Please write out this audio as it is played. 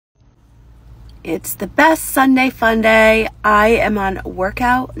It's the best Sunday fun day. I am on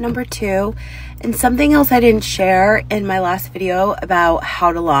workout number 2, and something else I didn't share in my last video about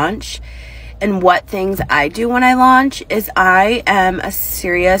how to launch and what things I do when I launch is I am a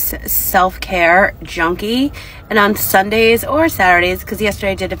serious self-care junkie, and on Sundays or Saturdays, because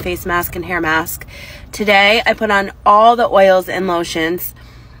yesterday I did a face mask and hair mask, today I put on all the oils and lotions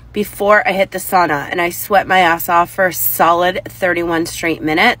before I hit the sauna, and I sweat my ass off for a solid 31 straight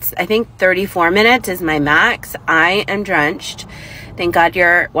minutes. I think 34 minutes is my max. I am drenched. Thank God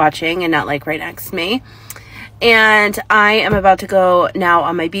you're watching and not like right next to me. And I am about to go now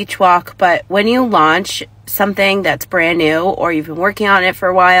on my beach walk. But when you launch something that's brand new, or you've been working on it for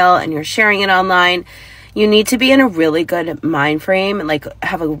a while and you're sharing it online, you need to be in a really good mind frame and like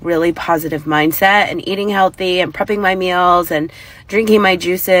have a really positive mindset, and eating healthy and prepping my meals and drinking my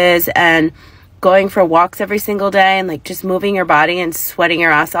juices and going for walks every single day and like just moving your body and sweating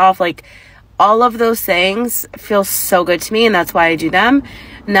your ass off. Like all of those things feel so good to me, and that's why I do them.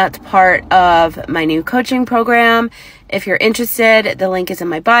 And that's part of my new coaching program. If you're interested, the link is in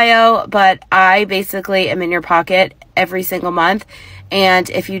my bio, but I basically am in your pocket every single month. And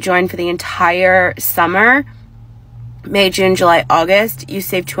if you join for the entire summer, May, June, July, August, you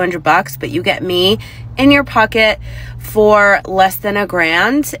save $200, but you get me in your pocket for less than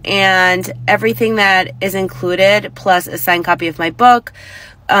 $1,000, and everything that is included, plus a signed copy of my book,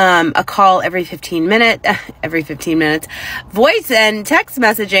 a call every 15 minutes, voice and text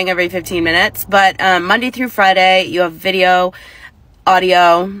messaging every 15 minutes, but Monday through Friday, you have video,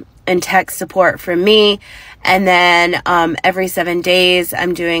 audio, and text support from me. And then every 7 days,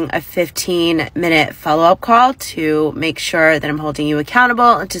 I'm doing a 15-minute follow-up call to make sure that I'm holding you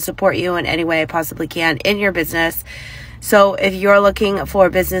accountable and to support you in any way I possibly can in your business. So if you're looking for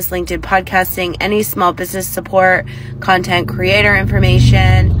business, LinkedIn, podcasting, any small business support, content creator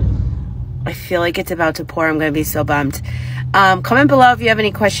information, I feel like it's about to pour. I'm going to be so bummed. Comment below if you have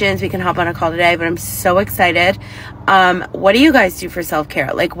any questions. We can hop on a call today, but I'm so excited. What do you guys do for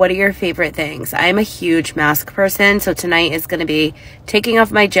self-care? Like, what are your favorite things? I'm a huge mask person, so tonight is going to be taking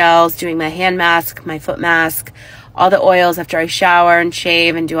off my gels, doing my hand mask, my foot mask, all the oils after I shower and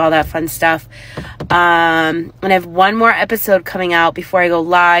shave and do all that fun stuff. And I have one more episode coming out before I go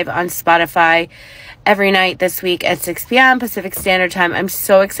live on Spotify every night this week at 6 p.m. Pacific Standard Time. I'm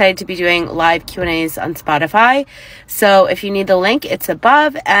so excited to be doing live Q&As on Spotify. So if you need the link, it's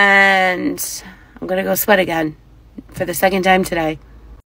above, and I'm going to go sweat again for the second time today.